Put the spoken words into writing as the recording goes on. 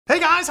Hey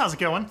guys, how's it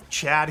going?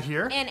 Chad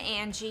here. And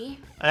Angie.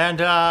 And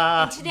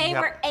today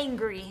we're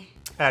angry.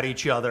 At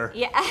each other.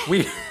 Yeah.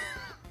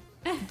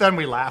 Then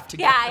we laughed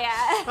together.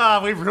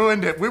 Yeah. We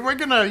ruined it. We were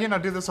gonna,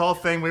 do this whole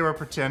thing. We were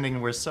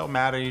pretending we're so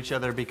mad at each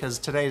other because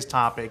today's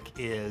topic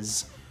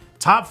is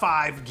top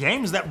 5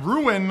 games that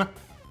ruin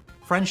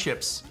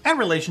friendships and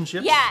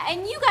relationships. Yeah,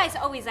 and you guys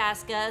always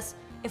ask us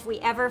if we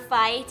ever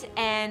fight,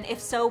 and if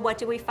so, what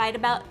do we fight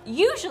about?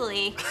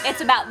 Usually,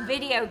 it's about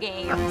video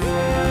games.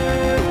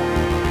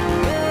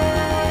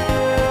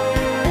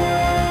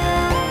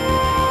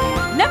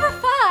 Number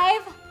 5,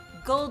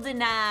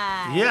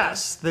 GoldenEye.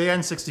 Yes, the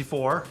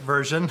N64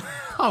 version.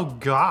 Oh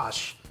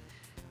gosh.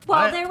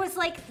 Well, there was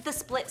like the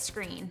split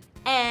screen,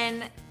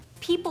 and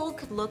people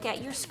could look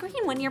at your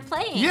screen when you're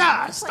playing.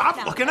 Yeah,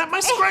 stop looking at my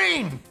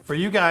screen! For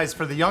you guys,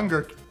 for the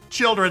younger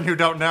children who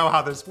don't know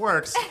how this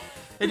works,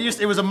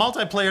 it was a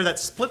multiplayer that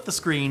split the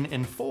screen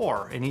in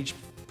 4, and each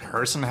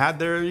person had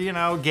their,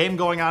 game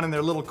going on in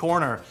their little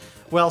corner.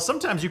 Well,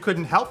 sometimes you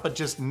couldn't help but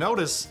just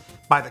notice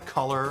by the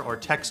color or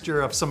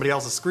texture of somebody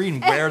else's screen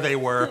where they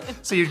were,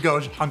 so you'd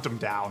go hunt them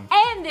down.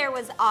 And there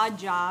was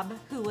Oddjob,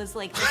 who was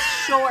like this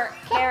short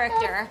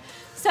character.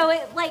 So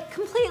it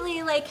completely,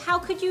 how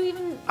could you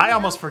even... I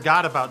almost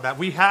forgot about that.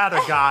 We had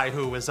a guy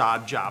who was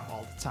Oddjob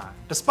all the time.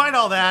 Despite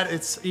all that,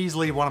 it's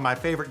easily one of my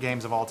favorite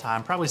games of all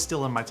time, probably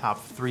still in my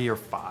top 3 or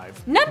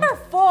 5. Number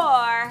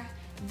 4,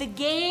 the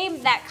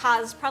game that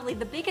caused probably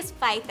the biggest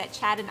fight that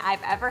Chad and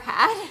I've ever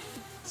had.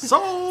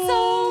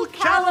 Soul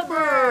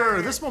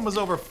Calibur! This one was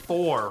over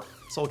 4.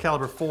 Soul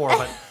Calibur 4,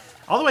 but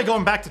all the way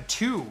going back to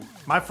 2.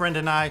 My friend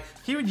and I,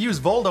 he would use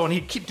Voldo and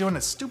he'd keep doing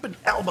a stupid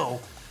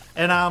elbow.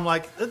 And I'm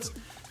like,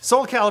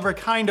 Soul Calibur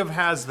kind of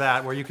has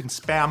that where you can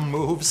spam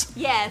moves.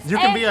 Yes. You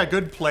can be a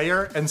good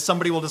player and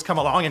somebody will just come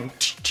along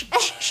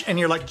and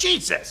you're like,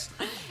 Jesus!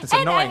 It's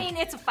annoying. I mean,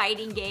 it's a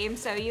fighting game,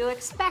 so you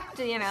expect,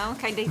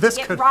 kind of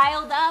get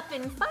riled up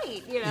and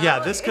fight, Yeah,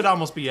 this could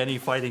almost be any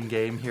fighting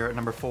game here at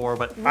number 4,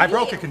 but I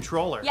broke a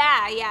controller.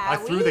 Yeah. I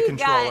threw the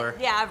controller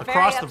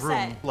across the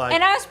room.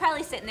 And I was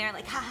probably sitting there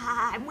like,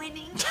 ha, I'm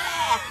winning.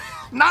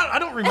 I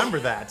don't remember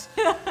that.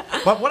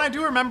 But what I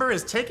do remember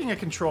is taking a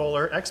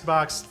controller,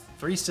 Xbox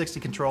 360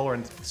 controller,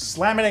 and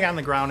slamming it on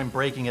the ground and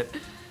breaking it,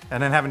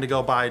 and then having to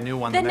go buy a new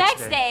one the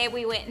next day.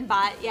 We went and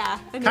bought,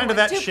 a new kind of one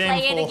that to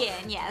shameful, play it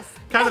again, yes.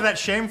 Kind of that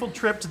shameful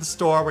trip to the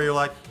store where you're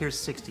like, here's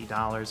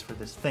 $60 for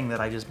this thing that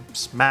I just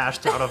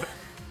smashed out of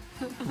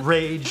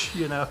rage,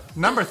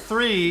 Number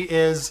 3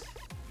 is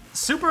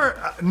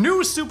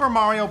new Super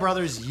Mario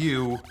Brothers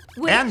U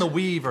and the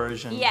Wii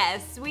version.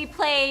 Yes, we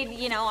played,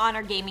 on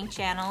our gaming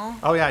channel.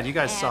 Oh yeah, you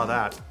guys saw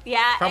that.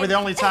 Yeah. Probably the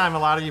only time a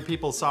lot of you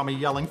people saw me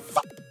yelling, F.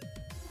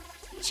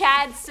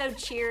 Chad's so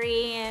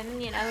cheery and,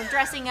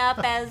 dressing up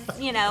as,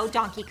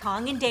 Donkey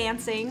Kong and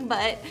dancing,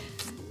 but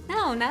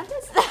no, not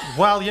this.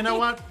 Well, you know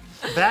what?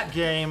 That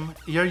game,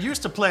 you're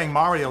used to playing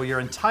Mario your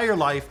entire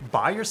life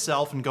by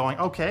yourself and going,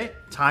 okay,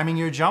 timing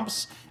your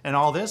jumps and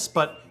all this,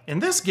 but in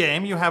this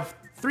game, you have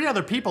 3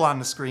 other people on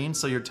the screen,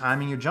 so you're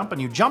timing your jump,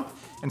 and you jump,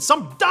 and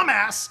some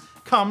dumbass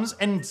comes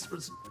and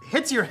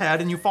hits your head,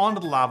 and you fall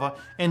into the lava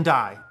and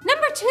die.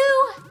 Number 2,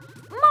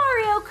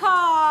 Mario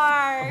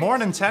Kart. More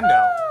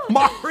Nintendo. Woo!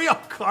 Mario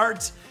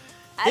Kart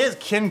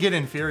can get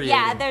infuriating.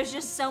 Yeah, there's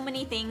just so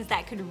many things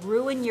that could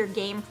ruin your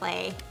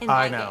gameplay in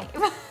that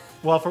game.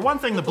 Well, for one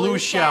thing, the blue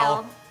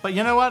shell. But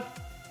you know what?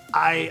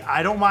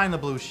 I don't mind the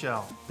blue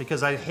shell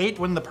because I hate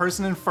when the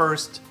person in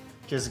first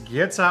just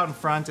gets out in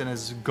front and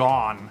is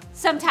gone.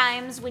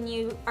 Sometimes when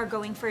you are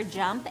going for a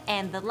jump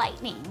and the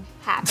lightning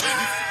happens,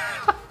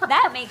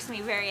 that makes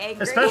me very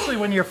angry. Especially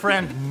when your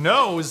friend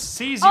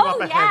sees you up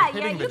ahead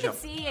hitting the jump.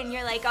 You can see and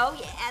you're like, oh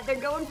yeah, they're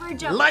going for a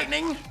jump.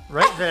 Lightning,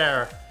 right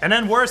there. And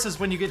then worse is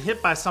when you get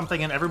hit by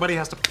something and everybody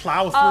has to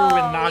plow through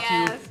and knock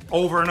you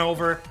over and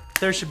over.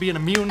 There should be an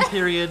immune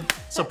period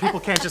so people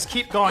can't just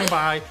keep going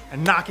by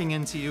and knocking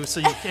into you so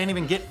you can't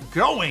even get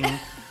going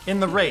in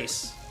the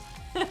race.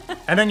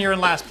 And then you're in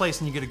last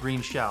place and you get a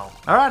green shell.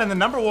 All right, and the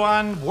number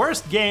 1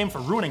 worst game for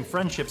ruining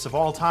friendships of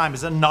all time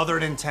is another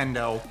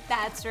Nintendo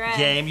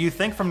game. You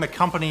think from the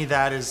company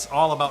that is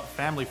all about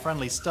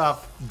family-friendly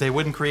stuff, they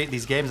wouldn't create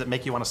these games that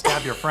make you want to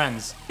stab your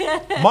friends.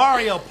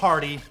 Mario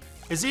Party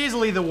is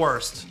easily the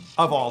worst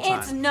of all time.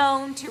 It's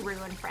known to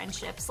ruin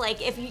friendships.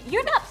 Like, if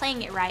you're not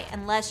playing it right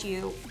unless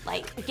you,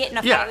 get in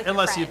a fight with your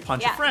unless friend. you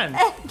punch a friend.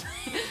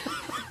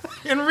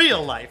 In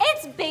real life.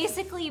 It's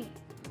basically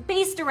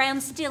based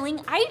around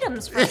stealing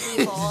items from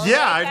people.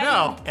 Yeah, I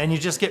know. And you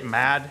just get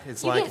mad. You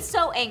get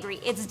so angry.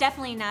 It's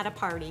definitely not a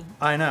party.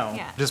 I know.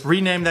 Yeah. Just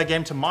rename that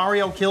game to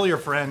Mario Kill Your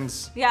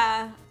Friends.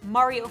 Yeah,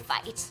 Mario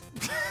Fight.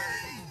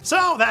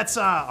 So that's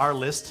our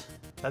list.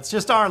 That's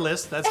just our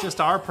list. That's just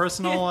our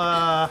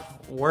personal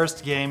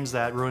worst games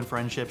that ruin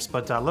friendships.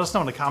 But let us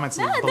know in the comments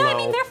below. No, I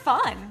mean, they're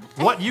fun.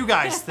 What you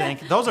guys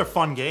think. Those are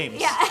fun games.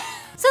 Yeah.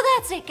 So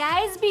that's it,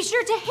 guys. Be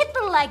sure to hit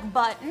the like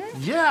button.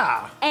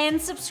 Yeah. And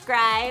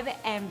subscribe.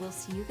 And we'll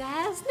see you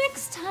guys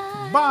next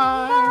time.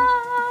 Bye.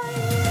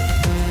 Bye.